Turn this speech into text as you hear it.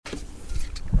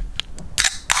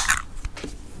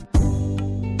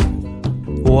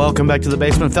Welcome back to the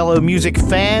basement, fellow music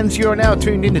fans. You are now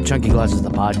tuned into Chunky Glasses, the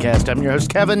podcast. I'm your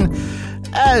host, Kevin.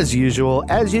 As usual,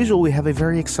 we have a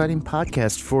very exciting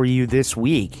podcast for you this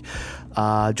week.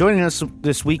 Joining us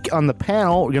this week on the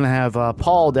panel, we're going to have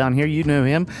Paul down here. You know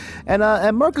him. And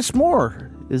Marcus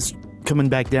Moore is coming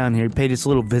back down here. He paid us a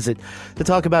little visit to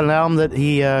talk about an album that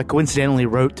he coincidentally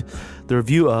wrote the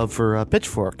review of for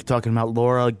Pitchfork, talking about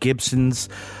Laura Gibson's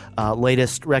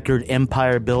latest record,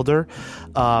 Empire Builder.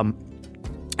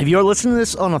 If you're listening to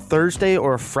this on a Thursday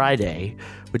or a Friday,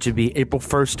 which would be April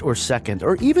 1st or 2nd,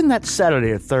 or even that Saturday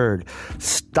or 3rd,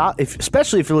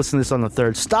 especially if you're listening to this on the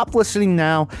 3rd, stop listening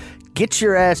now. Get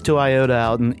your ass to Iota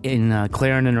out in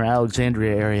Clarendon or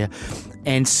Alexandria area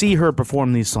and see her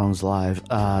perform these songs live.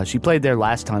 She played there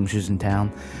last time she was in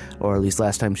town, or at least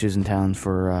last time she was in town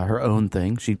for her own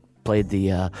thing. She played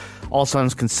the All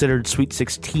Songs Considered Sweet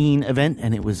 16 event,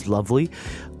 and it was lovely.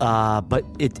 But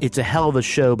it's a hell of a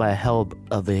show by a hell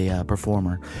of a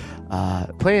performer,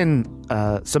 playing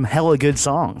some hella good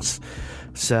songs.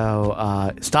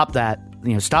 So stop that.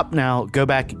 Stop now. Go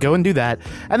back. Go and do that,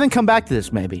 and then come back to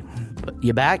this maybe. But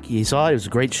you back? You saw it. It was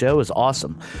a great show. It was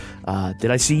awesome.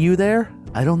 Did I see you there?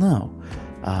 I don't know.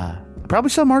 I probably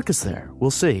saw Marcus there.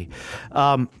 We'll see.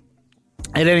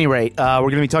 At any rate, we're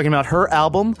going to be talking about her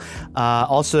album.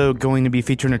 Also going to be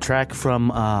featuring a track from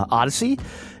Odyssey.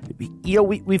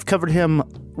 We've covered him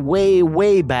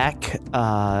way back.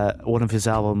 One of his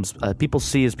albums, People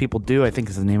See As People Do, I think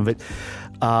is the name of it.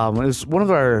 It was one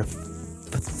of our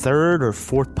third or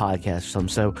fourth podcast or something.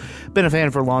 So been a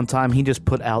fan for a long time. He just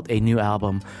put out a new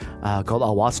album called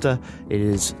Alwasta. It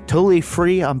is totally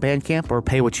free on Bandcamp, or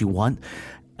pay what you want.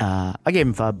 I gave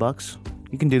him $5.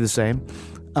 You can do the same.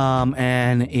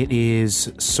 And it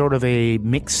is sort of a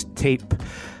mixtape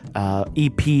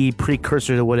EP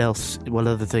precursor to what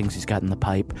other things he's got in the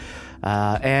pipe.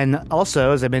 And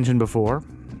also, as I mentioned before,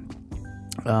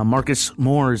 Marcus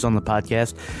Moore is on the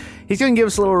podcast. He's going to give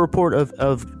us a little report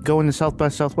of going to South by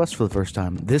Southwest for the first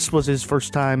time. This was his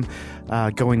first time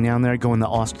going down there, going to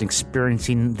Austin,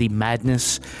 experiencing the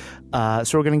madness.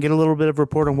 So we're going to get a little bit of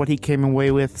report on what he came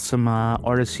away with, some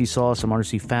artists he saw, some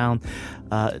artists he found.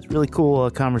 It's a really cool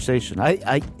conversation.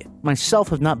 I myself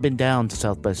have not been down to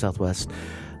South by Southwest,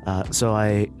 so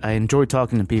I enjoy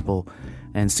talking to people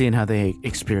and seeing how they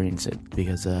experience it,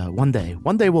 because one day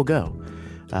we'll go.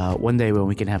 One day when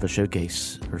we can have a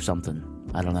showcase or something.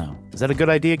 I don't know. Is that a good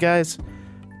idea, guys?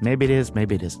 Maybe it is,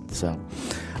 maybe it isn't. So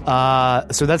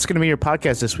that's going to be your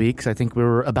podcast this week, because I think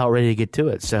we're about ready to get to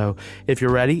it. So if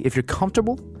you're ready, if you're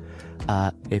comfortable,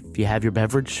 if you have your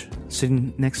beverage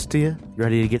sitting next to you, you're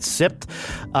ready to get sipped,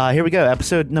 here we go.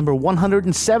 Episode number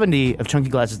 170 of Chunky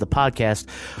Glasses, the podcast,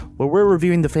 where we're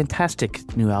reviewing the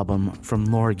fantastic new album from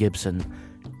Laura Gibson,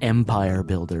 Empire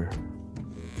Builder.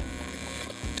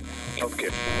 Okay.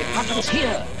 It happens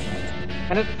here,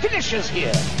 and it finishes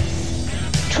here.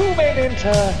 Two men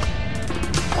enter,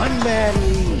 one man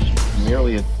leaves.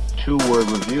 Merely a 2-word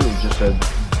review just said,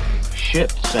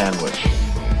 shit sandwich.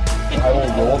 I will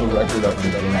roll the record up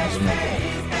and better ask me.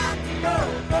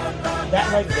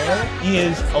 That right there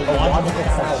is a logical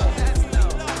fallacy.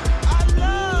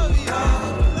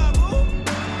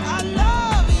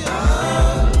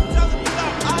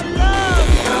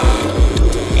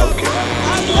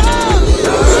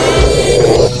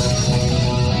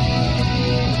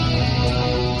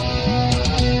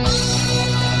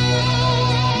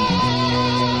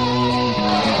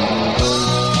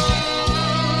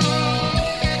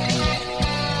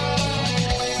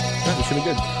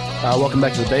 Welcome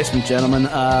back to the basement, gentlemen.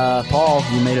 Paul,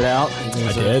 you made it out. It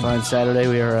was a fine Saturday.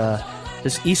 We are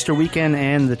this Easter weekend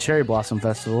and the Cherry Blossom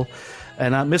Festival.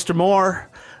 And Mr. Moore,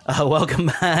 welcome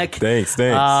back. Thanks.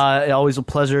 Always a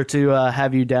pleasure to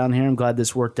have you down here. I'm glad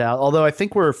this worked out. Although I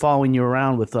think we're following you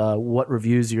around with what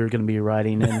reviews you're going to be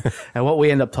writing and what we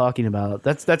end up talking about.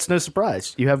 That's no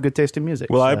surprise. You have good taste in music.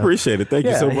 Well, so. I appreciate it. Thank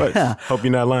you so much. Yeah. Hope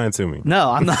you're not lying to me.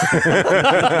 No, I'm not.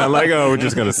 We're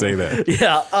just going to say that.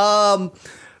 Yeah.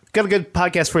 Got a good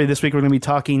podcast for you this week. We're going to be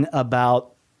talking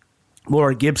about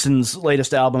Laura Gibson's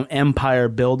latest album, Empire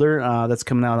Builder. That's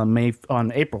coming out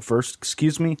on April 1st.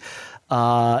 Excuse me.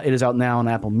 It is out now on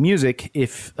Apple Music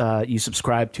if you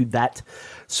subscribe to that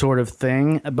sort of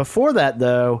thing. Before that,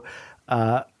 though,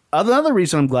 another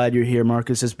reason I'm glad you're here,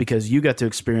 Marcus, is because you got to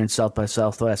experience South by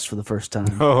Southwest for the first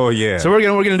time. Oh yeah. So we're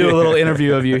gonna do a little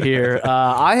interview of you here.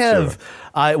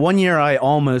 One year I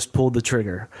almost pulled the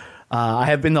trigger. I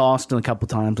have been to Austin a couple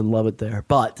times and love it there,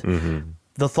 but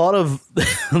the thought of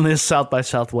this South by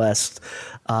Southwest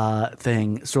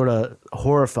thing sort of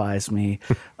horrifies me.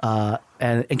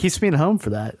 and keeps me at home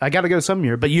for that. I got to go some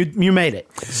year, but you made it.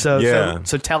 So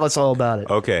tell us all about it.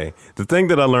 Okay. The thing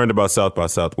that I learned about South by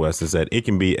Southwest is that it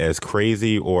can be as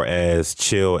crazy or as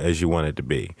chill as you want it to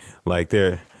be. Like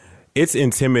it's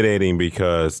intimidating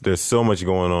because there's so much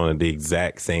going on at the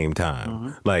exact same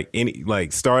time.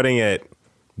 Like starting at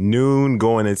noon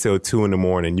going until 2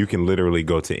 a.m, you can literally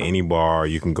go to any bar,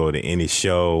 you can go to any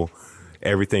show.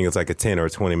 Everything is like a 10 or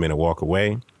 20 minute walk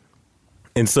away.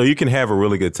 And so you can have a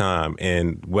really good time.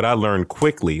 And what I learned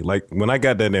quickly, like when I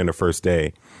got down there the first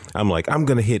day, I'm like, I'm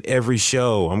going to hit every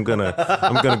show. I'm going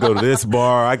to go to this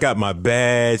bar. I got my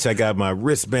badge. I got my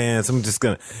wristbands. I'm just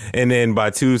going to. And then by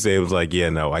Tuesday, it was like, yeah,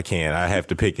 no, I can't. I have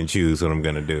to pick and choose what I'm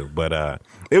going to do. But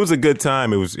it was a good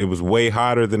time. It was way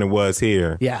hotter than it was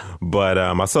here. Yeah. But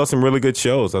I saw some really good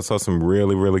shows. I saw some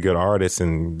really, really good artists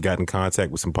and got in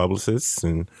contact with some publicists.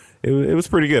 And it was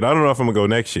pretty good. I don't know if I'm going to go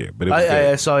next year, but it was good.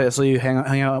 I saw you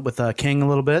hang out with King a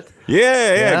little bit.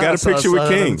 Yeah. Got a picture with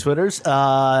King. On Twitters.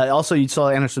 Also, you saw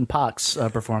Anderson .Paak's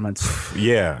performance.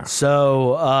 Yeah.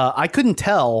 So I couldn't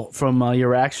tell from your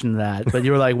reaction to that, but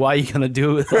you were like, why are you going to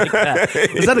do it like that?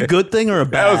 Is that a good thing or a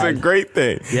bad? That was a great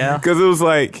thing. Yeah. Because it was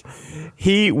like,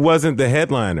 he wasn't the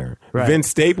headliner. Right. Vince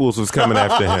Staples was coming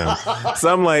after him.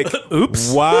 So I'm like,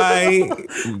 oops. Why?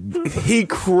 He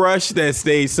crushed that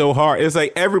stage so hard. It's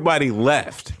like everybody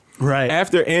left. Right.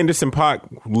 After Anderson .Paak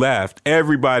left,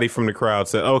 everybody from the crowd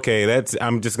said, okay,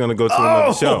 I'm just going to go to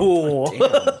another show.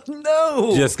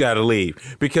 No. Just got to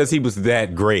leave because he was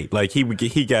that great. Like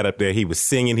he got up there, he was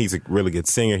singing. He's a really good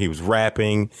singer. He was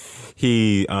rapping.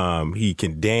 He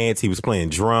can dance. He was playing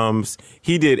drums.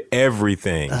 He did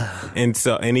everything. And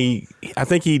I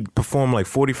think he performed like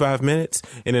 45 minutes.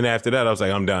 And then after that, I was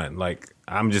like, I'm done. Like,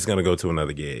 I'm just going to go to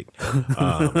another gig.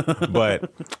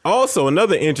 But also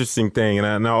another interesting thing,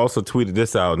 and I also tweeted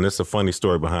this out, and it's a funny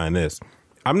story behind this.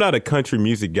 I'm not a country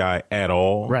music guy at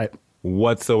all, right,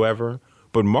 whatsoever.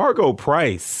 But Margo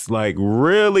Price, like,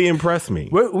 really impressed me.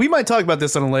 We might talk about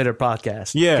this on a later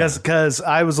podcast. Yeah. Because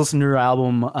I was listening to her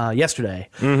album yesterday,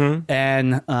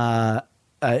 and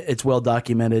it's well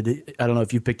documented. I don't know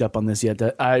if you picked up on this yet.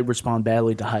 That I respond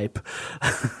badly to hype.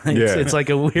 It's like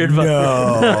a weird.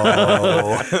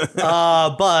 No.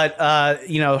 But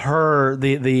her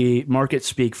the market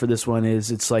speak for this one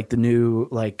is it's like the new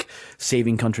like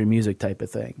saving country music type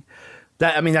of thing.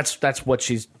 That's what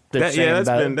she's. Saying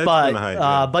about it.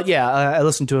 But I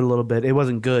listened to it a little bit. It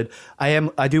wasn't good.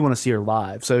 I do want to see her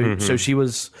live. So she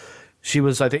was.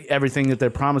 I think everything that they're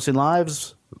promising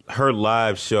lives. Her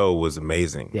live show was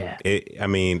amazing. Yeah.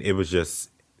 It was just,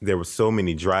 there were so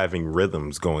many driving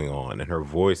rhythms going on, and her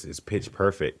voice is pitch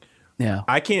perfect. Yeah.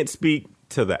 I can't speak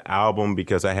to the album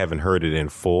because I haven't heard it in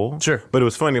full. Sure. But it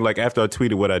was funny, like after I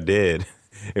tweeted what I did,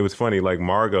 it was funny, like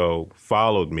Margo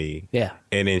followed me. Yeah.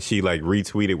 And then she like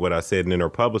retweeted what I said, and then her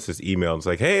publicist emailed. It's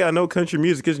like, hey, I know country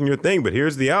music isn't your thing, but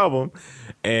here's the album.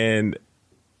 And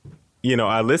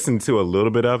I listened to a little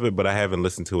bit of it, but I haven't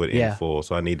listened to it in full.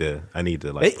 So I need to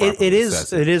like. It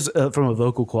is from a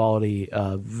vocal quality,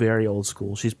 very old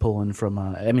school. She's pulling from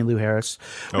Emmylou Harris,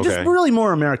 which is really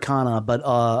more Americana, but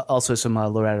also some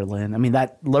Loretta Lynn. I mean,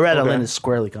 that Loretta Lynn is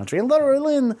squarely country, and Loretta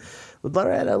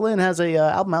Lynn has a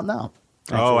album out now.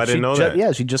 Actually. Oh, I didn't know that.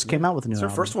 Yeah, she just came out with a new album.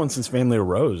 It's her first one since Family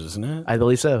Rose, isn't it? I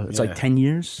believe so. It's like 10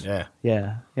 years.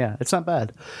 Yeah. It's not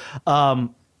bad.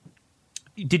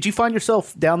 Did you find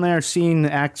yourself down there seeing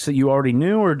acts that you already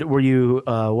knew, or were you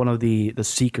one of the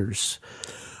seekers?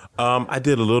 I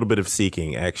did a little bit of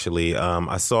seeking, actually.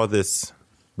 I saw this.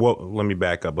 Well, let me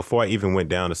back up. Before I even went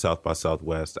down to South by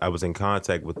Southwest, I was in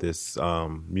contact with this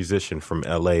musician from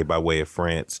L.A. by way of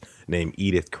France named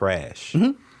Edith Crash.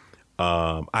 Mm-hmm.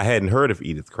 I hadn't heard of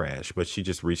Edith Crash, but she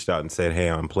just reached out and said, hey,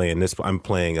 I'm playing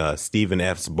Stephen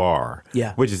F's bar,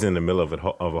 which is in the middle of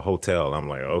a hotel. I'm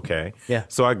like, okay. Yeah.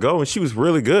 So I go, and she was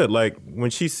really good. Like, when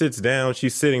she sits down,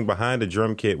 she's sitting behind a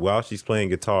drum kit while she's playing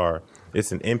guitar.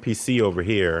 It's an MPC over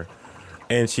here,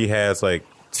 and she has, like,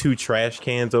 2 trash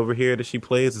cans over here that she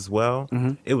plays as well.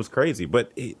 Mm-hmm. It was crazy,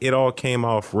 but it all came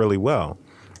off really well.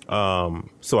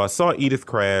 So I saw Edith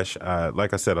Crash.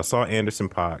 Like I said, I saw Anderson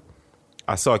 .Paak.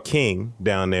 I saw King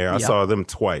down there. I saw them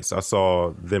twice. I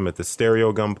saw them at the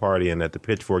Stereo Gum Party and at the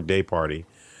Pitchfork Day Party.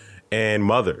 And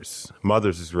Mothers.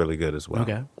 Mothers is really good as well.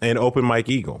 Okay. And Open Mike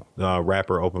Eagle,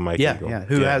 rapper Open Mike Eagle. Yeah,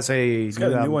 who has a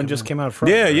new one just came out.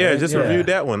 Just reviewed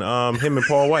that one. Him and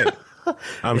Paul White.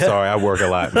 I'm sorry, I work a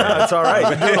lot, man. That's all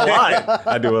right. You do a lot.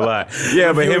 I do a lot.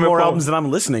 Yeah, but him and more Paul, albums than I'm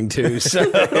listening to. So.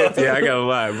 Yeah, I got a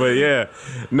lot. But yeah,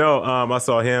 no, I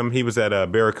saw him. He was at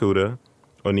Barracuda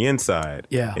on the inside.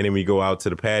 Yeah. And then we go out to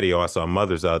the patio. I saw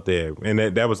Mothers out there. And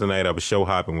that was the night I was show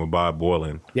hopping with Bob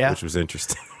Boilen, which was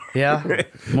interesting. Yeah,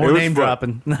 more It was name fun.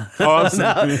 dropping.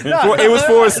 Awesome. It was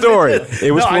for a story.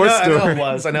 It was for a I know story. it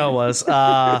was. I know it was.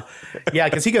 Yeah,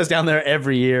 because he goes down there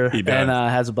every year He does. and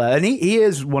has a blast. And he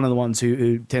is one of the ones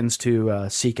who tends to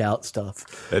seek out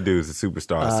stuff. That dude's a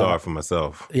superstar. I saw it for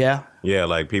myself. Yeah. Yeah,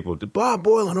 like people, Bob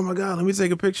Boylan, oh my God, let me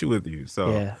take a picture with you.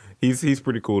 So Yeah. he's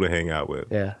pretty cool to hang out with.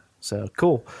 Yeah. So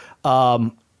cool.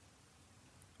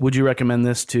 Would you recommend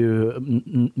this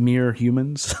to mere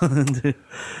humans?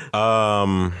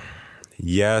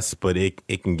 Yes, but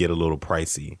it can get a little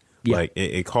pricey. Yeah. Like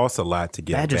it costs a lot to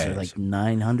get Badges a badge. are like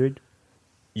 900.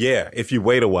 Yeah, if you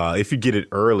wait a while. If you get it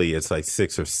early, it's like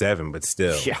 6 or 7, but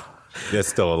still. Yeah. That's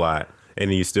still a lot. And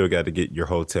then you still got to get your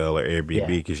hotel or Airbnb Yeah.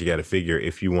 because you got to figure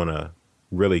if you want to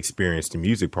really experience the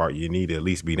music part, you need to at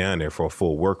least be down there for a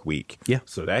full work week. Yeah.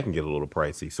 So that can get a little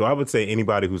pricey. So I would say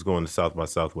anybody who's going to South by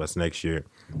Southwest next year,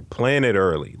 plan it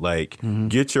early. Like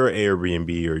get your Airbnb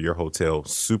or your hotel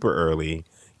super early.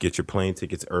 Get your plane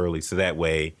tickets early so that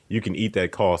way you can eat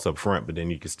that cost up front, but then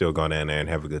you can still go down there and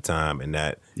have a good time and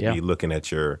not Yeah. be looking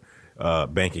at your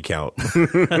bank account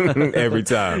every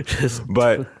time.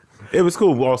 But it was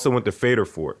cool. We also went to Fader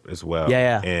Fort as well.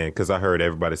 Yeah. And because I heard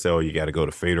everybody say, oh, you got to go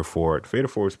to Fader Fort. Fader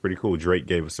Fort's pretty cool. Drake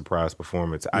gave a surprise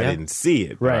performance. I Yeah. didn't see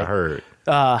it, but I Right. heard.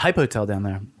 Hype Hotel down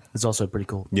there is also pretty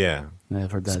cool. Yeah. Yeah,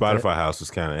 I've heard that. Spotify House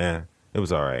was kind of, it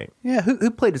was all right. Yeah,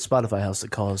 who played at Spotify House that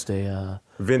caused a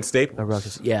Vince Staples.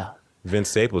 ruckus? Yeah. Vince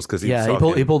Staples, because Yeah,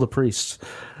 he pulled a priest.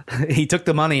 He took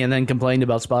the money and then complained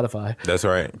about Spotify. That's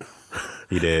right.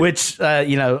 He did. Which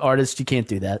artists, you can't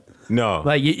do that. No.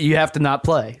 Like you have to not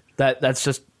play. That's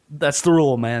the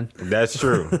rule, man. That's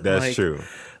true. That's Like, true.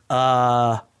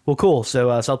 Well, cool.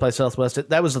 So South by Southwest,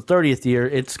 that was the 30th year.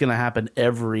 It's going to happen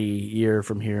every year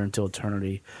from here until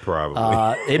eternity. Probably.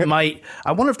 It might.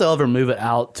 I wonder if they'll ever move it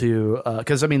out to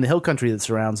because the hill country that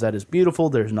surrounds that is beautiful.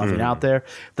 There's nothing out there.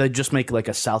 They just make like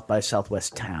a South by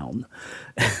Southwest town.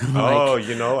 I didn't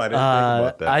think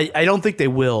about that. I don't think they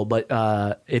will, but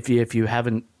if you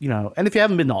haven't and if you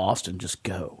haven't been to Austin, just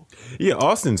go. Yeah,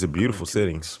 Austin's a beautiful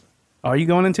city. Are you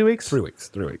going in 2 weeks? 3 weeks.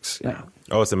 3 weeks. Yeah.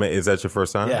 Oh, it's amazing. Is that your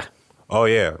first time? Yeah. Oh,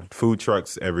 yeah. Food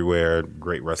trucks everywhere.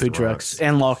 Great restaurants. Food trucks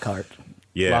and Lockhart.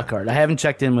 Yeah. Lockhart. I haven't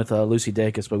checked in with Lucy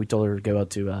Dacus, but we told her to go out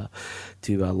to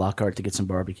Lockhart to get some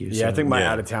barbecue. Yeah, so I think my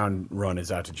Yeah. out of town run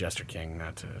is out to Jester King,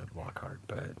 not to Lockhart.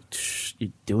 But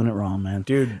you're doing it wrong, man.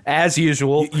 Dude. As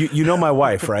usual. you know my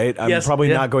wife, right? I'm Yes, probably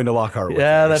yeah. not going to Lockhart with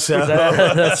Yeah, you, that's so-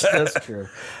 that's true.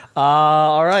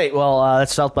 All right. Well,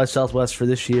 that's South by Southwest for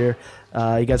this year.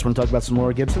 You guys want to talk about some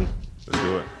Laura Gibson? Let's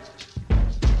do it.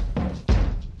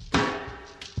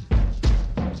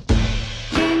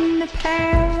 In the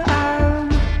peril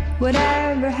of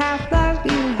whatever half love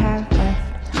you have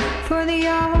left for the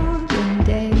olden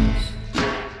days.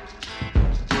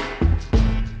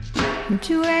 Would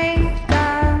you wake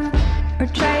up or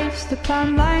trace the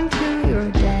plumb line to your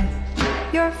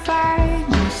death, your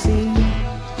final scene?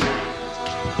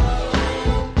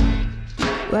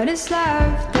 What is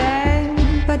love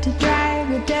then but to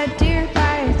drag a dead deer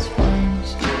by its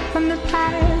horns from the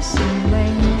passing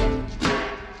lane?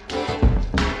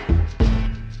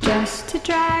 Just to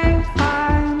drive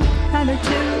on, either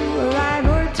to arrive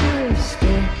or to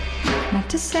escape, not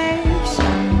to save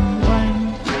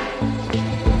someone.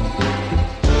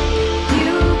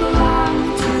 You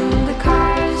belong to the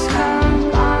cars,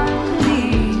 come on,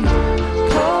 leave.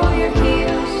 Pull your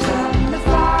heels from the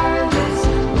farthest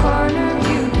corner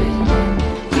you've been in.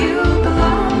 You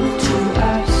belong to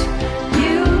us,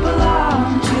 you belong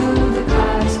to the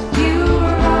cause. You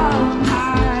were wrong,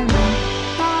 I know.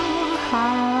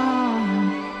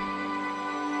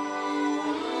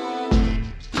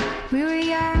 We were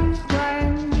young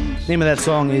ones. Name of that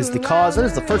song is The Cause. That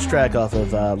is the first track off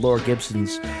of Laura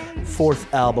Gibson's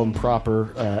fourth album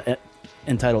proper,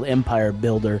 entitled Empire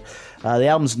Builder. The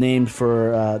album's named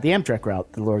for the Amtrak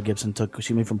route that Laura Gibson took.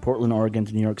 She moved from Portland, Oregon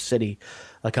to New York City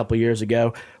a couple years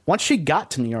ago. Once she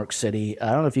got to New York City,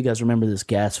 I don't know if you guys remember this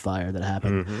gas fire that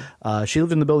happened. She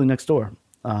lived in the building next door.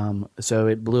 So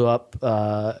it blew up.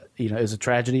 It was a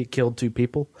tragedy. It killed 2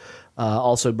 people.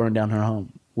 Also burned down her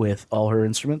home with all her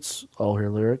instruments, all her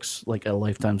lyrics, like a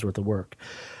lifetime's worth of work.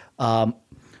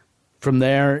 From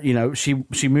there,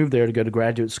 she moved there to go to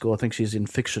graduate school. I think she's in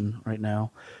fiction right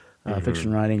now,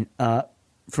 fiction writing.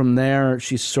 From there,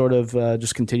 she sort of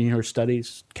just continued her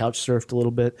studies, couch surfed a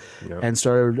little bit, and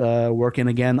started working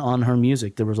again on her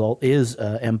music. The result is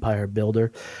Empire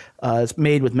Builder. It's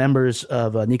made with members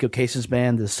of Nico Case's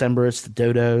band, the Decemberists, the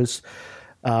Dodos.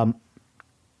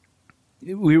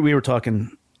 We were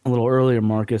talking a little earlier,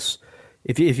 Marcus.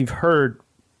 If you've heard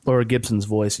Laura Gibson's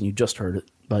voice, and you just heard it,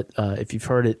 but if you've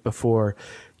heard it before,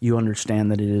 you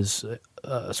understand that it is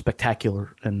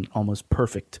spectacular and almost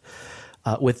perfect.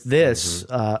 With this,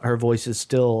 her voice is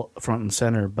still front and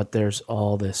center, but there's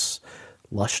all this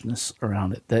lushness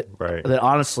around it that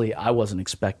honestly I wasn't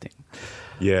expecting.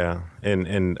 Yeah,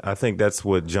 and I think that's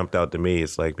what jumped out to me.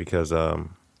 It's like because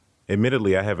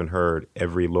admittedly I haven't heard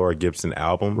every Laura Gibson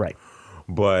album, Right.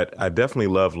 but I definitely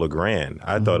love LeGrand.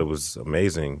 I thought it was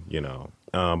amazing, you know.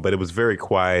 But it was very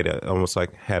quiet, almost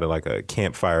like had like a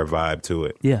campfire vibe to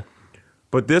it. Yeah.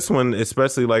 But this one,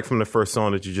 especially like from the first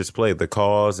song that you just played, The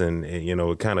Cause, and you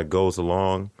know, it kind of goes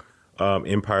along.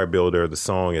 Empire Builder, the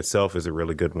song itself is a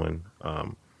really good one.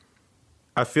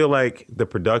 I feel like the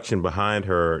production behind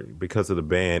her, because of the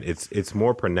band, it's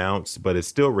more pronounced, but it's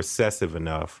still recessive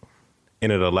enough,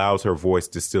 and it allows her voice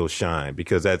to still shine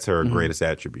because that's her greatest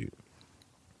attribute.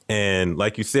 And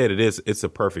like you said, it's a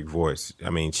perfect voice. I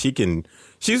mean,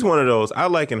 she's one of those, I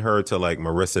liken her to like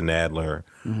Marissa Nadler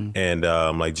and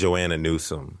like Joanna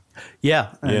Newsom.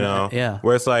 Yeah. You know? Yeah.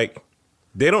 Where it's like,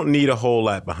 they don't need a whole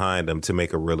lot behind them to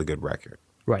make a really good record.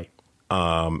 Right.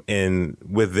 And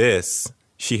with this,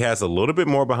 she has a little bit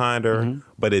more behind her,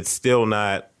 but it's still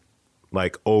not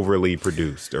like overly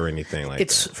produced or anything like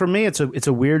that. For me, it's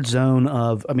a weird zone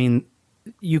of, I mean,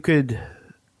 you could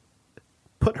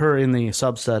put her in the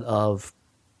subset of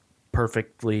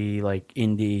perfectly like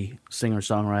indie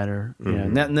singer-songwriter, you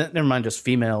know, never mind just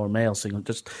female or male singer,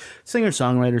 just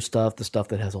singer-songwriter stuff, the stuff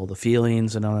that has all the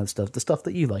feelings and all that stuff, the stuff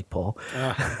that you like, Paul.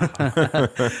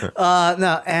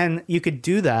 No, and you could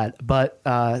do that, but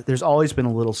there's always been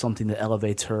a little something that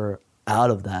elevates her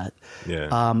out of that.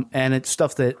 Yeah. And it's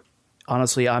stuff that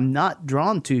honestly I'm not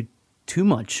drawn to too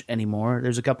much anymore.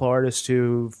 There's a couple artists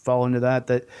who fall into that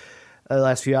the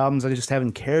last few albums I just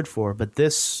haven't cared for, but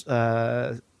this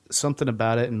something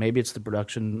about it, and maybe it's the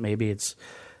production, maybe it's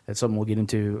something we'll get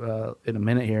into in a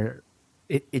minute here.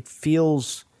 It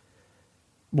feels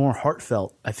more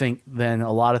heartfelt, I think, than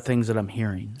a lot of things that I'm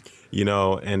hearing. You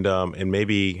know, and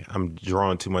maybe I'm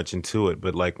drawn too much into it,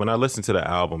 but like when I listen to the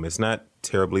album, it's not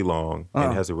terribly long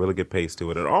and it has a really good pace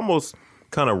to it. It almost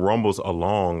kind of rumbles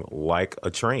along like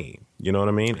a train. You know what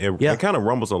I mean? It kind of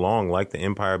rumbles along like the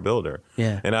Empire Builder.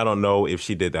 Yeah. And I don't know if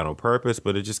she did that on purpose,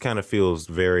 but it just kind of feels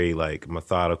very like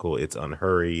methodical. It's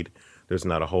unhurried. There's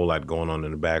not a whole lot going on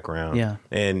in the background. Yeah.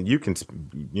 And you can,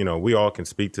 you know, we all can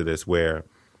speak to this where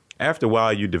after a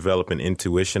while you develop an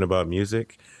intuition about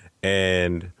music,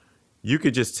 and you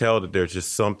could just tell that there's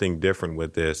just something different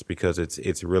with this because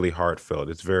it's really heartfelt.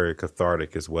 It's very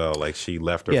cathartic as well. Like she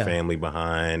left her family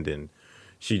behind and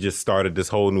she just started this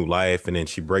whole new life, and then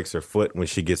she breaks her foot when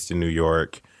she gets to New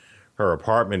York. Her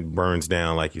apartment burns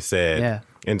down, like you said. Yeah.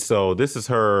 And so this is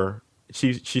her.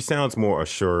 She sounds more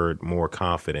assured, more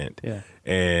confident. Yeah.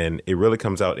 And it really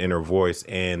comes out in her voice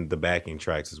and the backing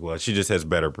tracks as well. She just has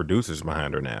better producers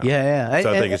behind her now. Yeah.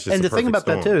 So I think it's just and a the thing about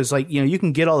perfect that storm. too is like, you know, you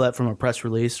can get all that from a press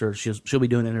release, or she'll be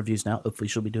doing interviews now. Hopefully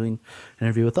she'll be doing an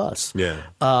interview with us.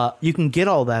 Yeah. You can get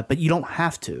all that, but you don't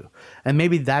have to. And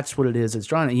maybe that's what it is. It's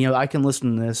drawing. You know, I can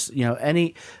listen to this, you know,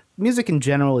 any music in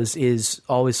general is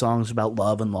always songs about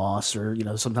love and loss, or, you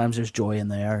know, sometimes there's joy in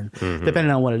there,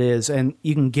 depending on what it is, and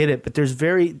you can get it. But there's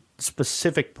very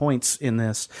specific points in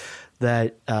this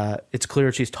that it's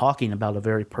clear she's talking about a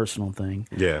very personal thing.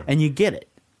 Yeah. And you get it.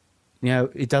 You know,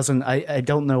 it doesn't, I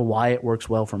don't know why it works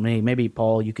well for me. Maybe,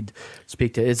 Paul, you could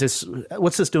speak to,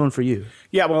 what's this doing for you?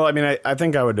 Yeah, well, I mean, I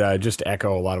think I would just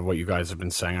echo a lot of what you guys have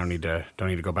been saying. I don't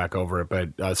need to go back over it,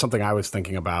 but something I was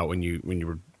thinking about when you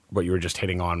were what you were just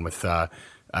hitting on with the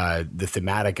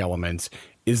thematic elements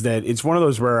is that it's one of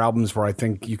those rare albums where I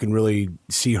think you can really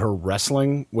see her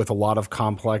wrestling with a lot of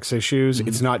complex issues.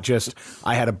 It's not just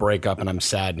I had a breakup and I'm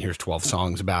sad and here's 12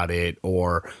 songs about it,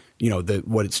 or you know,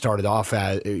 what it started off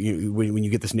as. When you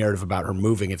get this narrative about her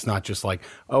moving, it's not just like,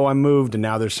 oh, I moved and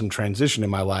now there's some transition in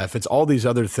my life. It's all these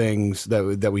other things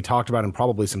that we talked about, and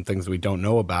probably some things that we don't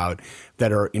know about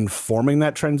that are informing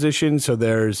that transition. So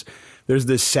there's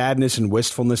this sadness and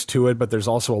wistfulness to it, but there's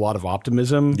also a lot of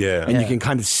optimism. Yeah. And you can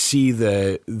kind of see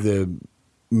the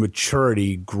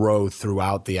maturity grow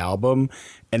throughout the album.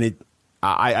 And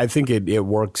I think it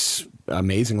works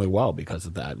amazingly well because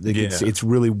of that. It's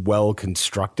really well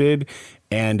constructed,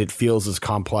 and it feels as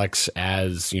complex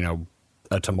as, you know,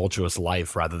 a tumultuous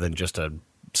life rather than just a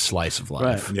slice of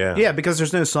life. Right. Yeah, because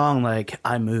there's no song like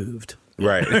I Moved.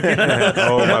 Right.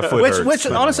 Oh, my foot hurts. Which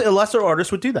honestly, a lesser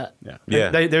artist would do that. Yeah.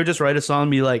 They would just write a song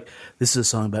and be like, this is a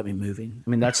song about me moving. I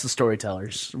mean, that's the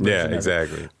storytellers. Yeah,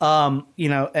 exactly. You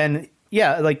know, and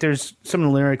yeah, like there's some of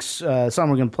the lyrics, song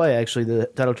we're going to play, actually, the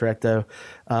title track, though.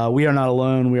 We are not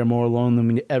alone. We are more alone than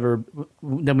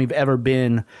we've ever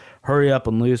been. Hurry up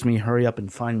and lose me. Hurry up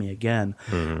and find me again.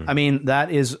 I mean,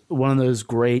 that is one of those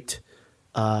great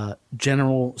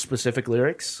general specific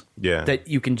lyrics. Yeah. That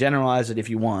you can generalize it if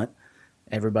you want.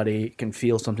 Everybody can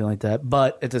feel something like that.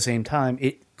 But at the same time,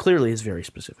 it clearly is very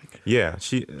specific. Yeah.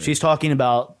 She's talking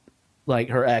about like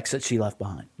her ex that she left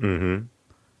behind.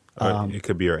 It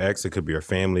could be her ex. It could be her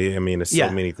family. I mean, it's Yeah.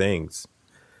 so many things.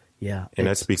 Yeah. And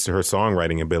that speaks to her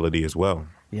songwriting ability as well.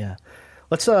 Yeah.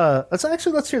 Let's hear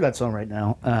that song right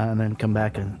now, and then come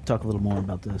back and talk a little more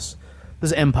about this.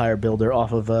 This is Empire Builder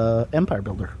off of Empire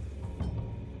Builder.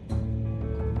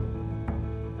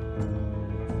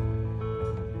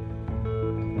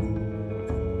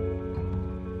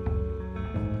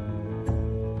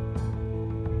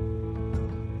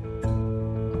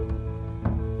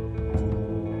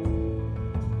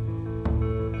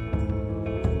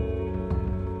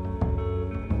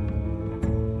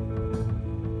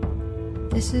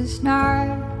 This is not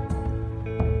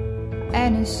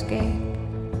an escape,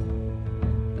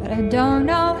 but I don't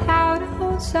know how to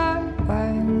hold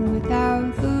someone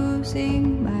without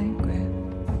losing my grip.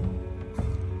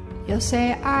 You'll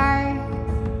say I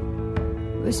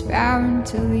was bound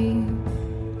to leave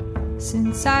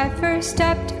since I first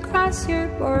stepped across your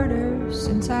border,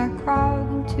 since I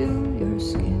crawled into your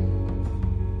skin.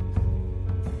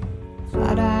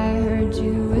 Thought I heard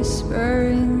you whisper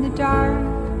in the dark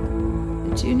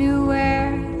that you knew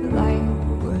where the light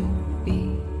would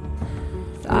be.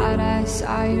 Thought I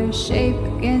saw your shape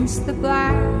against the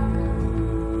black.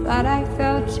 Thought I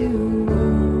felt you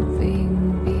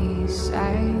moving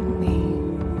beside me.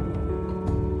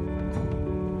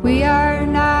 We are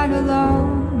not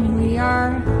alone, and we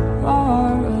are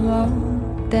more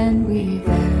alone than we've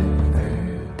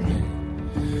ever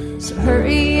been. So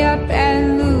hurry up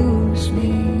and lose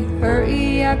me.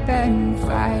 Hurry up and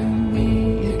find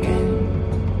me again.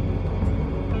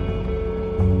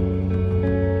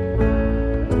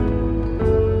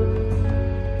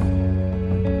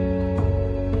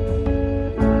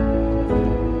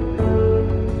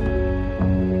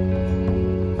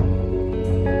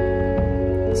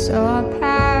 So I'll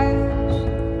pass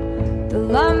the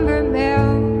lumber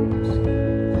mills,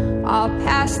 I'll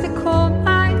pass the coal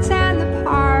mines and the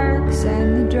parks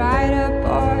and the dried up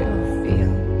oil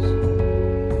fields.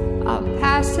 I'll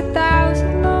pass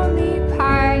 1,000 lonely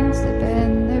pines that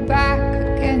bend their back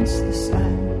against the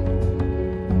sun.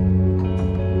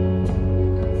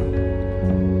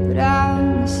 But I'll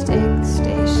mistake the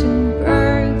station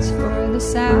birds for the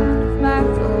sound of my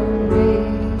foray.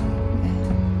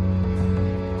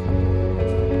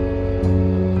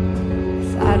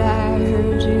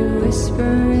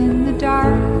 Whisper in the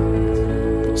dark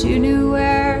that you knew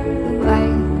where the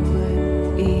light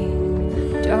would be.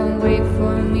 Don't wait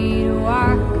for me to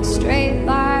walk a straight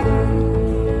line.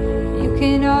 You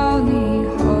can only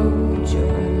hold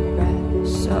your breath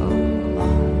so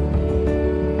long.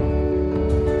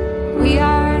 We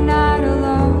are not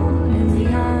alone, and we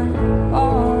are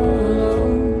all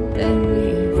alone than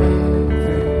we've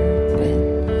ever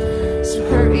been. So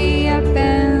hurry up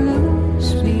and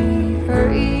lose me.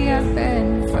 Hurry up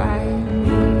and find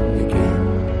me again.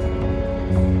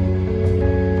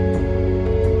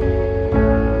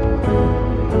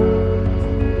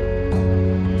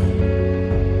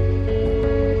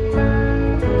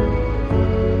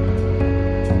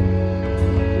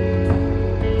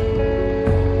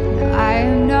 Now I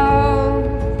am no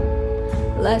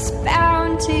less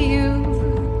bound to you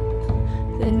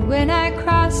than when I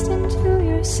crossed into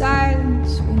your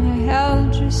silence, when I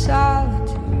held your solitude.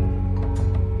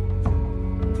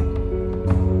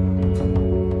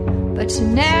 But you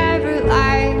never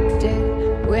liked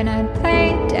it when I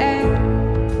played dead,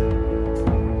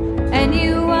 and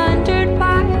you wondered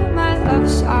why my love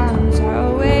songs are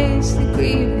always the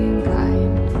grieving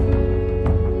kind.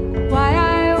 Why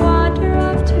I wander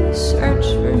off to search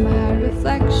for my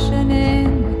reflection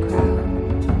in the crowd.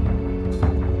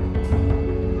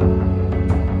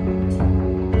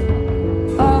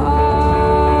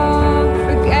 Oh,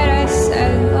 forget I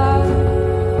said love.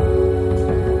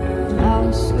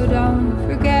 So don't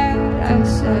forget I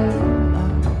said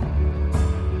love.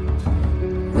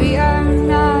 We are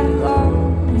not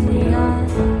alone, we are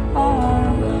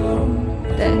all alone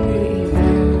than we've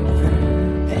ever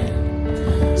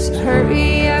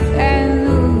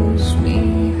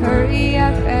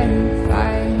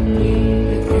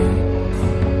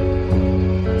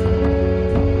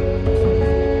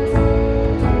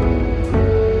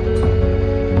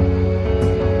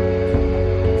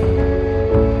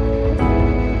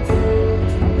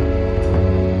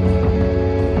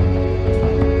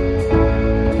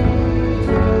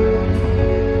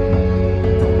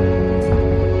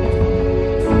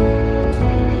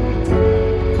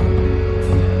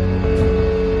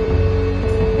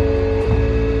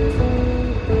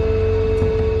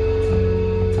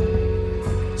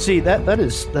See, that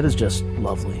is just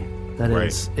lovely. That Right.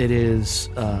 is it is.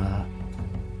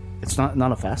 It's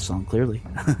not a fast song, clearly,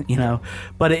 you know,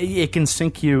 but it can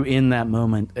sink you in that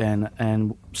moment,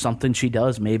 and something she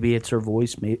does. Maybe it's her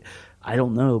voice. Maybe I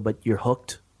don't know, but you're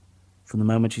hooked from the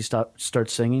moment she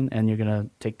starts singing, and you're gonna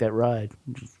take that ride.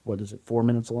 What is it? 4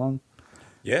 minutes long?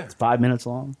 Yeah. It's 5 minutes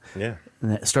long. Yeah.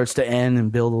 And it starts to end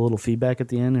and build a little feedback at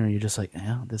the end, and you're just like,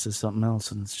 yeah, this is something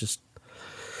else, and it's just.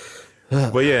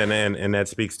 Well, yeah, and that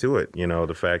speaks to it. You know,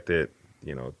 the fact that,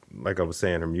 you know, like I was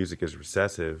saying, her music is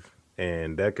recessive,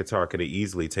 and that guitar could have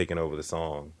easily taken over the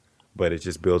song, but it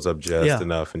just builds up just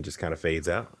enough and just kind of fades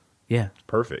out. Yeah.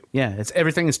 Perfect. Yeah, it's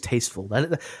everything is tasteful.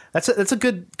 That's a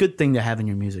good thing to have in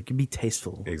your music. You be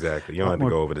tasteful. Exactly. You don't have to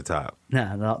go over the top.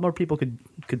 Nah, a lot more people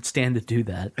could stand to do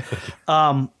that.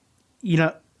 You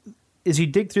know, as you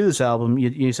dig through this album,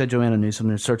 you said Joanna Newsom,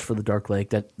 there's Search for the Dark Lake.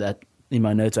 That in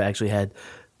my notes I actually had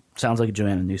sounds like a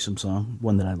Joanna Newsom song,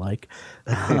 one that I like.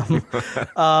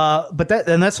 But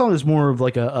that song is more of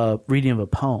like a reading of a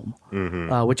poem,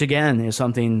 which again is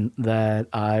something that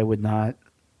I would not,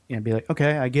 you know, be like,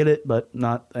 okay, I get it, but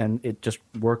not, and it just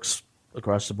works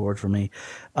across the board for me.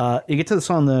 You get to the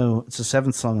song though; it's the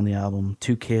 7th song on the album,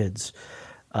 "Two Kids,"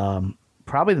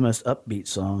 probably the most upbeat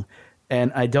song,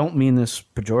 and I don't mean this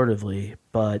pejoratively,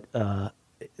 but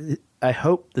I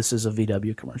hope this is a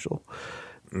VW commercial.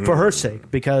 For her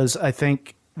sake, because I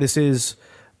think this is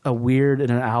a weird and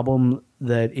an album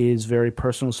that is very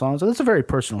personal songs. And it's a very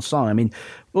personal song. I mean,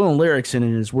 one of the lyrics in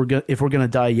it is, if we're going to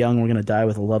die young, we're going to die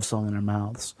with a love song in our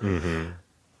mouths. Mm-hmm.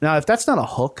 Now, if that's not a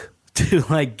hook to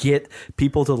like get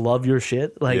people to love your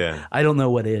shit, like I don't know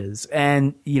what is.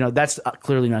 And, you know, that's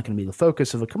clearly not going to be the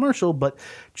focus of a commercial, but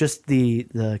just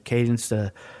the cadence,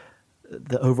 the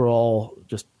overall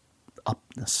just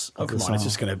upness of the song.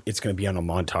 It's gonna be on a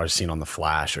montage scene on The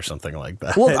Flash or something like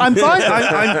that. Well, I'm fine.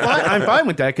 I'm fine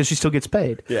with that because she still gets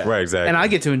paid. Yeah. Right, exactly. And I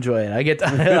get to enjoy it.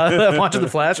 I'm watching The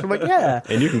Flash. I'm like, yeah.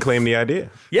 And you can claim the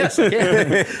idea. Yes, I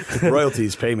can.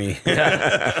 Royalties, pay me.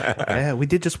 Yeah, we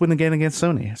did just win again against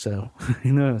Sony, so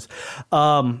who knows?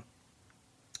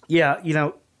 Yeah, you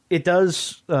know, it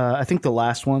does. I think the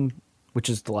last one,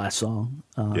 which is the last song,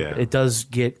 it does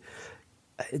get.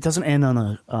 It doesn't end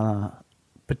on a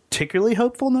particularly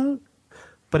hopeful note,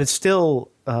 but it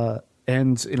still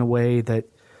ends in a way that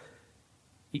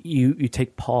you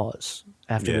take pause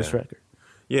after this record.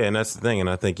 Yeah, and that's the thing, and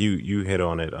I think you hit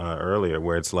on it earlier,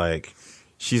 where it's like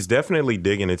she's definitely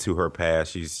digging into her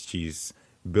past. She's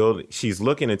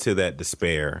looking into that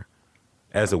despair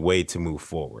as a way to move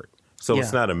forward. So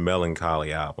it's not a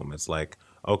melancholy album. It's like,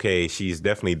 okay, she's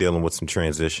definitely dealing with some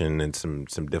transition and some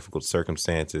difficult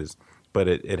circumstances, but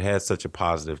it has such a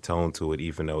positive tone to it,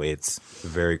 even though it's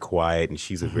very quiet and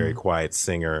she's a very quiet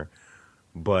singer.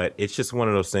 But it's just one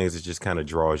of those things that just kind of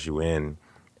draws you in.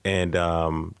 And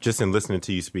just in listening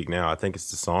to you speak now, I think it's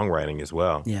the songwriting as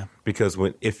well. Yeah. Because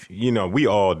we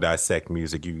all dissect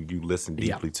music. You listen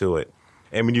deeply to it.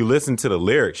 And when you listen to the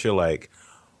lyrics, you're like,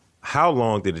 how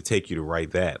long did it take you to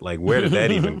write that? Like, where did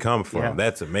that even come from? Yeah.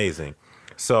 That's amazing.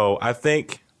 So I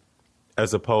think,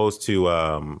 as opposed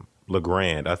to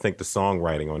LeGrand, I think the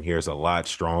songwriting on here is a lot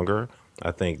stronger.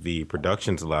 I think the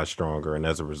production's a lot stronger, and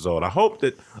as a result, I hope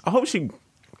she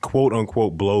quote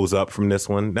unquote blows up from this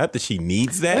one. Not that she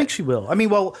needs that. I think she will. I mean,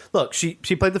 well, look, she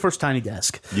played the first Tiny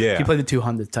Desk. Yeah. She played the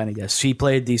 200th Tiny Desk. She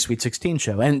played the Sweet 16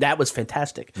 show, and that was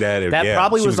fantastic. That yeah,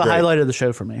 probably she was the was great. highlight of the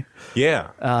show for me. Yeah,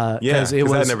 Because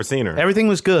I had never seen her. Everything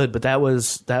was good, but that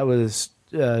was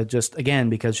just, again,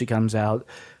 because she comes out,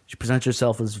 she presents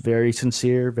herself as very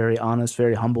sincere, very honest,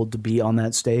 very humbled to be on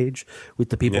that stage with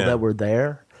the people that were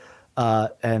there.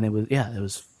 And it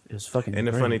was fucking And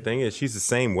the great. funny thing is, she's the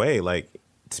same way. Like,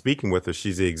 speaking with her,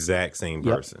 she's the exact same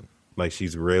person. Like,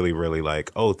 she's really, really like,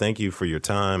 oh, thank you for your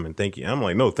time, and thank you. I'm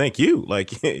like, no, thank you.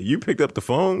 Like, you picked up the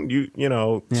phone.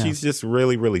 She's just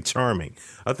really, really charming.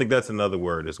 I think that's another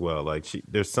word as well. Like,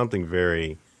 there's something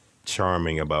very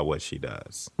charming about what she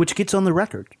does. Which gets on the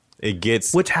record. It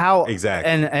gets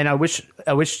Exactly. And I wish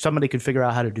somebody could figure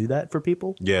out how to do that for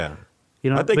people. Yeah. You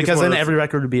know, I think because then every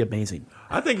record would be amazing.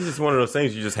 I think it's just one of those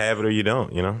things, you just have it or you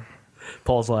don't, you know?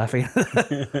 Paul's laughing.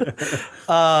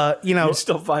 You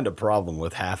still find a problem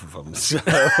with half of them. So.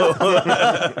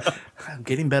 I'm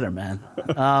getting better, man.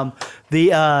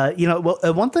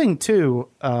 One thing too,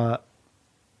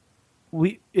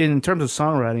 in terms of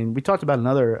songwriting, we talked about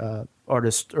another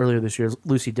artist earlier this year,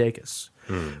 Lucy Dacus,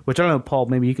 which I don't know, Paul,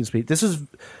 maybe you can speak. This is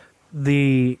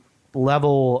the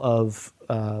level of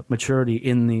maturity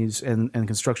in these and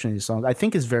construction of these songs, I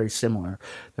think, is very similar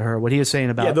to her. What he was saying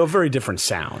about Yeah, they're very different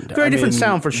sound. very different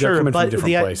sound for they're sure. coming from But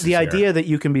different places the here. idea that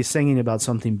you can be singing about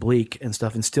something bleak and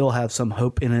stuff and still have some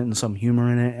hope in it and some humor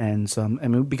in it and some, I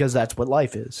mean, because that's what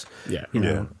life is. Yeah. You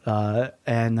know,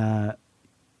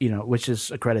 you know, which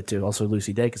is a credit to also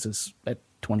Lucy Dacus is at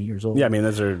 20 years old. Yeah, I mean,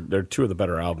 they're two of the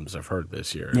better albums I've heard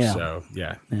this year. Yeah. So,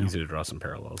 easy to draw some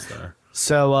parallels there.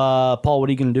 So, Paul, what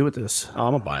are you going to do with this? Oh,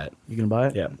 I'm going to buy it. You going to buy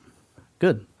it? Yeah.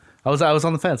 Good. I was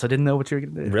on the fence. I didn't know what you were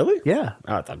going to do. Really? Yeah.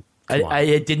 Oh, I thought,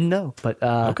 I didn't know, but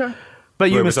okay.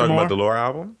 But you, Wait, we're Mr. talking Moore? about the Laura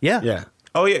album? Yeah. Yeah.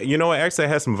 Oh, yeah. You know what? Actually, I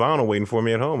had some vinyl waiting for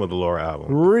me at home with the Laura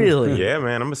album. Really? Yeah,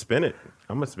 man. I'm going to spin it.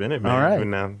 Man. All right.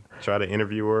 And now try to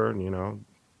interview her and, you know,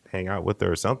 hang out with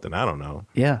her or something. I don't know.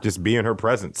 Yeah. Just be in her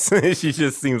presence. She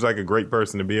just seems like a great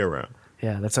person to be around.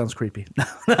 Yeah, that sounds creepy.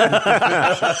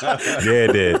 Yeah,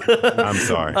 it did. I'm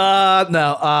sorry.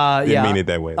 No. Didn't Yeah. mean it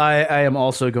that way. I am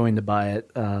also going to buy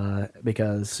it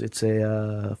because it's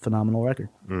a phenomenal record,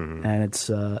 and it's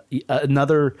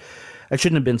another. I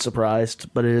shouldn't have been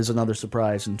surprised, but it is another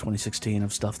surprise in 2016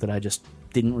 of stuff that I just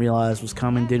didn't realize was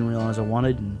coming, didn't realize I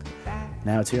wanted, and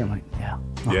now it's here. I'm like, Yeah.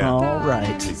 all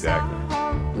right. Exactly.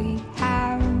 We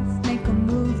have make a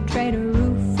move, trade a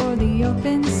roof for the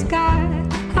open sky.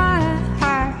 High,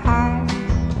 high, high.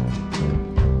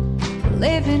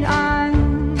 Living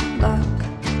on luck,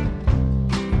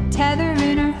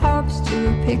 tethering our hopes to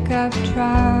a pickup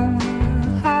truck.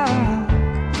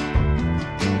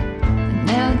 And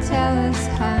they'll tell us,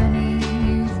 honey,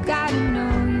 you've got to know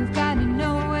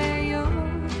where you're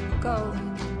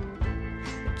going.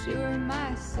 But you're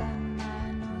my sun,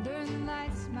 my northern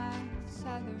lights, my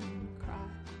southern cross.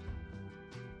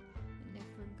 And if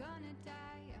we're gonna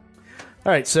die young.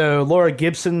 All right, so Laura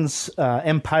Gibson's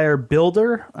Empire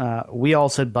Builder. We all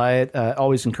said buy it.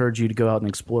 Always encourage you to go out and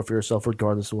explore for yourself,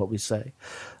 regardless of what we say,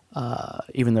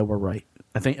 even though we're right.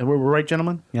 I think we're right,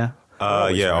 gentlemen. Yeah.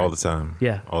 Yeah, all the time.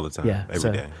 Yeah, all the time. Yeah,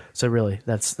 every day. So really,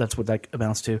 that's what that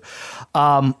amounts to.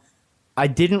 We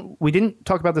didn't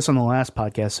talk about this on the last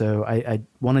podcast, so I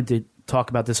wanted to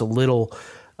talk about this a little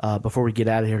before we get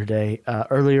out of here today.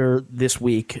 Earlier this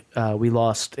week, we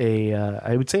lost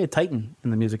I would say a titan in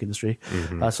the music industry.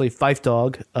 So Phife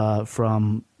Dawg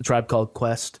from a Tribe Called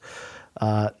Quest.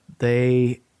 Who's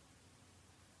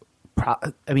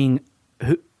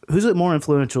a more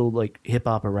influential like hip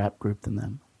hop or rap group than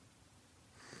them?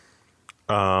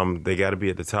 They got to be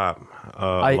at the top,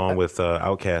 along with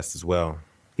Outkast as well.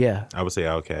 Yeah. I would say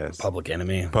Outkast. Public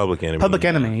Enemy. Public Enemy. Public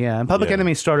Enemy, yeah. And Public Yeah.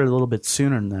 Enemy started a little bit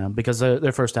sooner than them because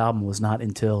their first album was not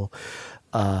until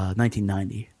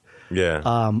 1990.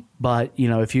 Yeah. But you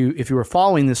know, if you were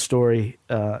following this story,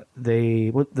 what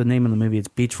the name of the movie? It's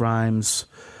Beach Rhymes.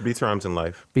 Beats, Rhymes, and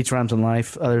Life. Beach Rhymes and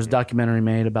Life. There's a documentary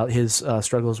made about his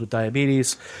struggles with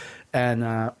diabetes,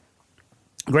 and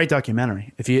great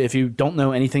documentary. If you don't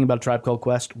know anything about Tribe Called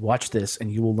Quest, watch this,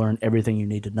 and you will learn everything you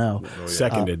need to know.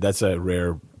 Seconded. That's a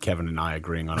rare Kevin and I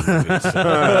agreeing on a movie. So.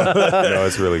 No,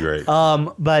 it's really great.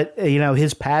 But you know,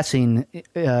 his passing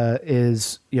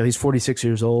is, you know, he's 46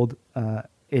 years old.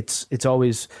 It's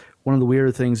always one of the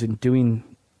weirder things in doing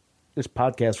this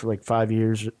podcast for like 5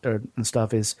 years and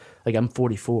stuff is like, I'm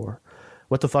 44.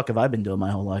 What the fuck have I been doing my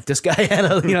whole life? This guy had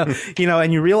a,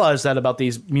 and you realize that about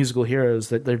these musical heroes,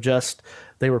 that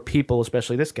they were people,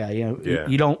 especially this guy. Yeah.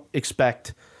 You don't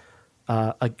expect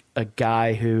a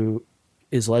guy who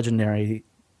is legendary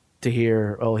to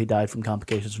hear, oh, he died from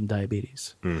complications from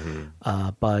diabetes.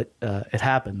 But it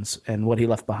happens, and what he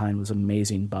left behind was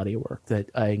amazing body of work that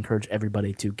I encourage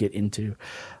everybody to get into.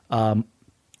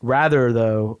 Rather,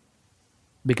 though,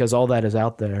 because all that is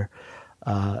out there,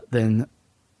 then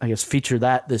I guess feature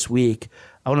that this week.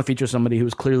 I want to feature somebody who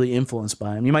was clearly influenced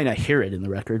by him. You might not hear it in the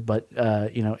record, but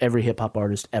every hip hop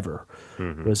artist ever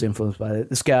was influenced by it.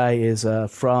 This guy is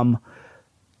from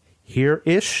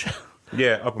here-ish.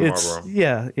 Yeah, up in Marlboro.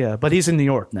 Yeah, but he's in New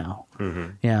York now.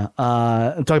 Yeah,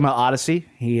 I'm talking about Odyssey.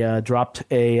 He dropped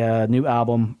a new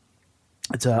album.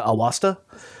 It's Awasta.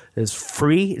 It's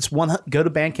free. Go to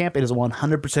Bandcamp. It is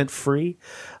 100% free.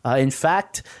 In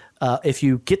fact, if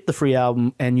you get the free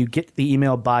album and you get the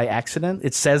email by accident,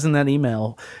 it says in that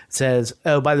email, it says,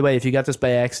 "Oh, by the way, if you got this by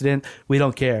accident, we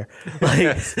don't care."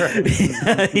 Like,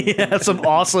 he has some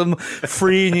awesome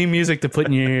free new music to put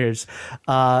in your ears.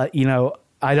 I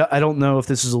don't know if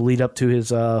this is a lead up to his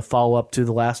follow up to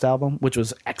the last album, which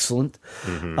was excellent,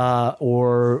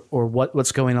 or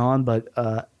what's going on.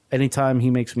 But anytime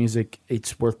he makes music,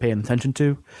 it's worth paying attention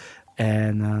to.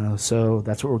 And so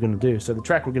that's what we're going to do. So the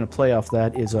track we're going to play off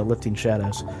that is Lifting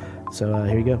Shadows. So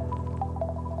here you go.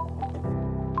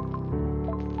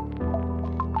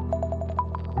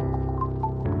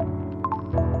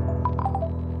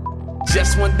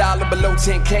 Just $1 below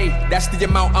 10K, that's the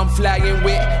amount I'm flying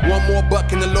with. One more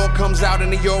buck and the Lord comes out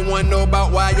and the year one know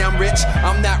about why I'm rich.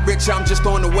 I'm not rich, I'm just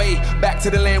on the way back to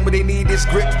the land where they need this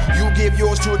grip. You give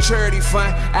yours to a charity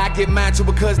fund, I give mine to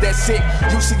because that's sick.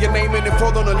 You see your name in the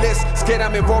fold on the list, scared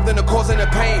I'm involved in the cause and the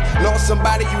pain. Lost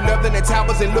somebody you loved in the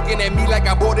towers and looking at me like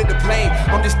I boarded the plane.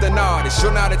 I'm just an artist,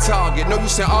 you're not a target. No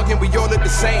use in arguing, we all look the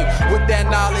same. With that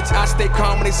knowledge, I stay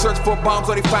calm when they search for bombs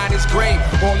or they find his grave.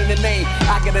 All in the name,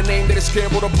 I got a name that is scared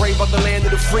of the brave of the land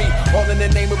of the free. All in the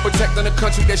name of protecting the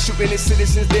country that's shooting its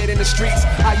citizens dead in the streets.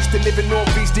 I used to live in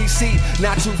Northeast DC,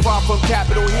 not too far from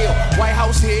Capitol Hill. White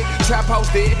House here, Trap House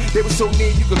there. They were so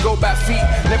near you could go by feet.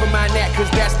 Never mind that, cause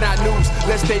that's not news.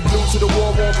 Let's stay glued to the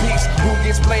war on peace. Who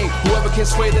gets blamed? Whoever can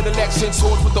sway that election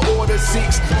towards what the order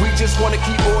seeks. We just wanna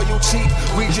keep oil cheap.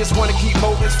 We just wanna keep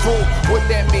motives full. What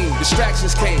that mean?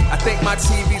 Distractions came. I think my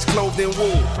TV's clothed in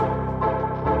wool.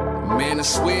 Man, I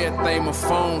swear they my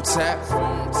phone tap.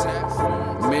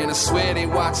 Man, I swear they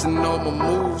watching all my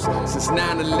moves. Since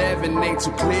 9/11, ain't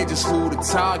too clear just who the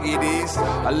target is.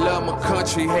 I love my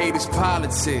country, hate its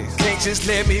politics. Can't just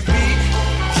let me be,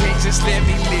 can't just let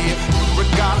me live.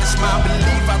 Regardless my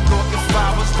belief, I thought if I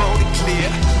was voted clear.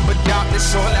 But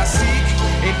darkness all I see,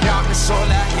 and darkness all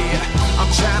I hear.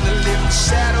 I'm trying to live in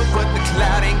shadow, but the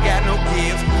cloud ain't got no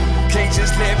give. Can't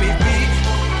just let me be,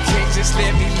 can't just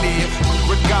let me live.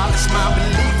 Regardless my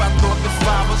belief, I thought the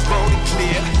fire was voted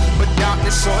clear. But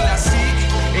darkness all I see,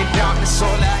 and darkness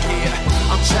all I hear.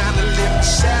 I'm trying to live in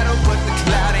shadow, but the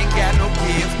cloud ain't got no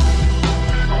give.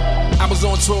 I was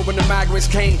on tour when the migrants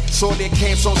came, saw their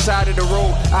camps on side of the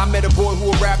road. I met a boy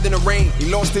who arrived in the rain. He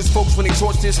lost his folks when they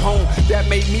torched his home. That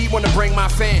made me want to bring my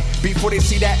fan before they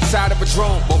see that side of a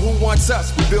drone. But who wants us?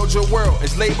 We build your world.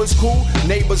 Is labels cool?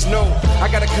 Neighbors know. I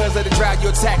got a cuz that'll drive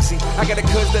your taxi. I got a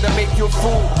cuz that'll make your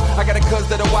food. I got a cuz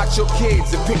that'll watch your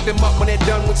kids and pick them up when they're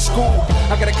done with school.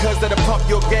 I got a cuz that'll pump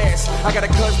your gas. I got a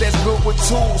cuz that's good with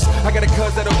tools. I got a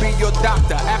cuz that'll be your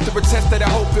doctor after a test that I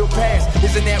hope you'll pass.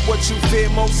 Isn't that what you fear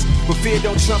most? But fear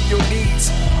don't trump your needs.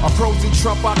 Our pros do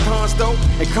trump our cons though,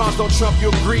 and cons don't trump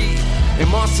your greed. And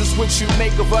monsters what you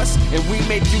make of us, and we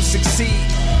make you succeed.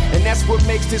 And that's what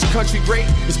makes this country great.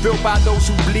 It's built by those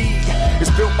who bleed.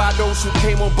 It's built by those who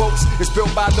came on boats. It's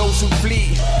built by those who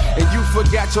flee. And you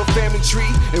forgot your family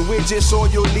tree, and we're just all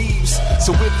your leaves.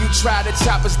 So if you try to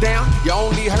chop us down, you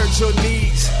only hurt your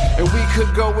knees. And we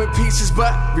could go in pieces,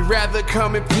 but we'd rather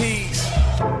come in peace.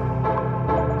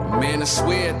 Man, I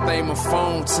swear they my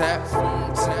phone tap.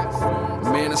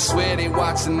 Man, I swear they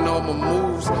watching all my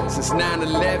moves. Since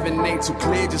 9/11, ain't too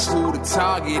clear just who the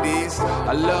target is.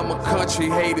 I love my country,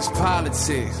 hate its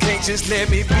politics. Can't just let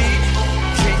me be,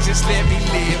 can't just let me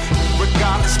live.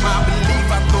 Regardless my belief,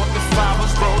 I thought the fire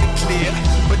was voted clear.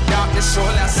 But darkness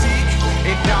all I see,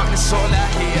 and darkness all I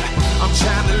hear. I'm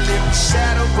trying to live in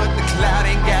shadow, but the cloud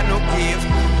ain't got no give.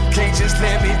 Can't just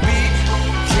let me be,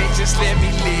 can't just let me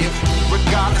live.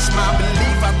 Regardless my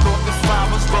belief, I thought the fire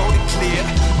was voted clear.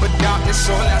 But darkness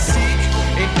all I see,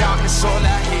 and darkness all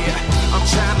I hear. I'm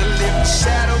trying to live in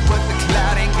shadow, but the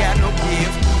cloud ain't got no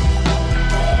give.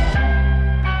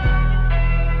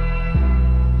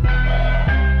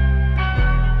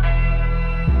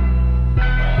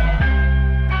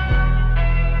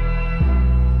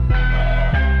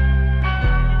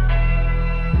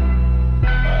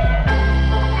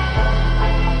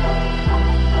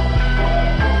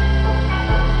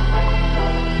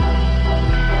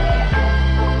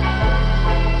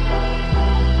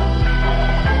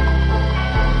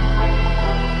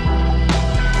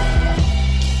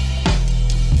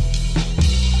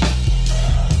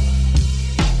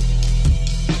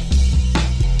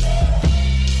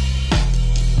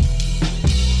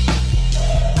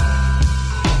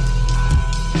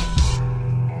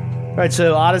 All right,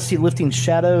 so Odyssey lifting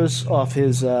shadows off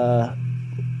his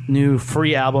new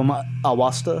free album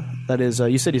Awasta. That is,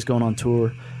 you said he's going on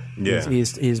tour. Yeah,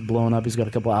 he's blowing up. He's got a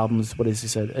couple albums. What has he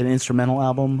said? An instrumental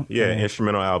album. Yeah,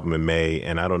 instrumental album in May,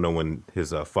 and I don't know when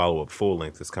his follow up full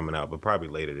length is coming out, but probably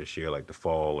later this year, like the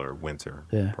fall or winter.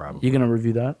 Yeah, probably. You gonna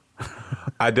review that?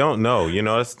 I don't know. You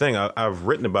know, that's the thing. I've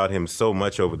written about him so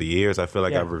much over the years. I feel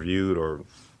like I've reviewed or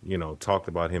talked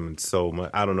about him so much.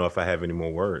 I don't know if I have any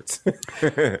more words.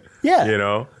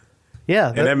 Yeah, yeah,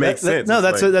 and that makes sense. No,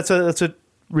 that's a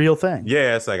real thing.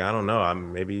 Yeah, it's like I don't know.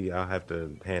 Maybe I'll have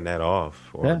to hand that off,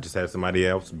 or just have somebody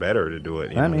else better to do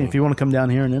it. I mean, if you want to come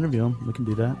down here and interview him, we can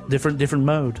do that. Different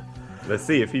mode. Let's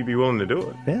see if he'd be willing to do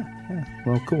it. Yeah.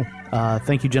 Well, cool.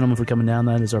 Thank you, gentlemen, for coming down.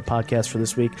 That is our podcast for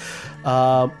this week.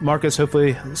 Marcus,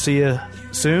 hopefully see you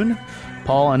soon.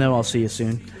 Paul, I know I'll see you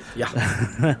soon. Yeah.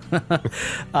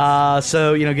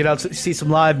 So, get out, see some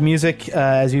live music.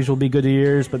 As usual, be good to your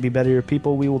ears, but be better to your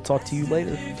people. We will talk to you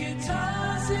later.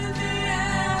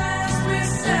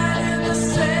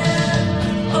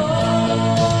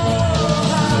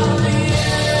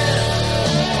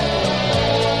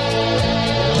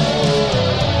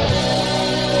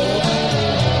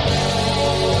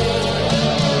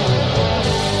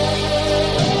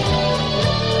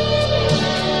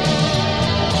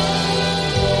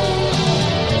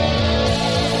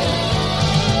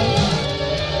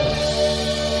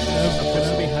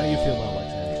 Kenobi, how do you feel about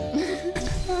Lexington?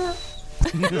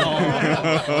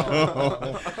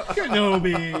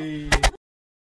 Kenobi.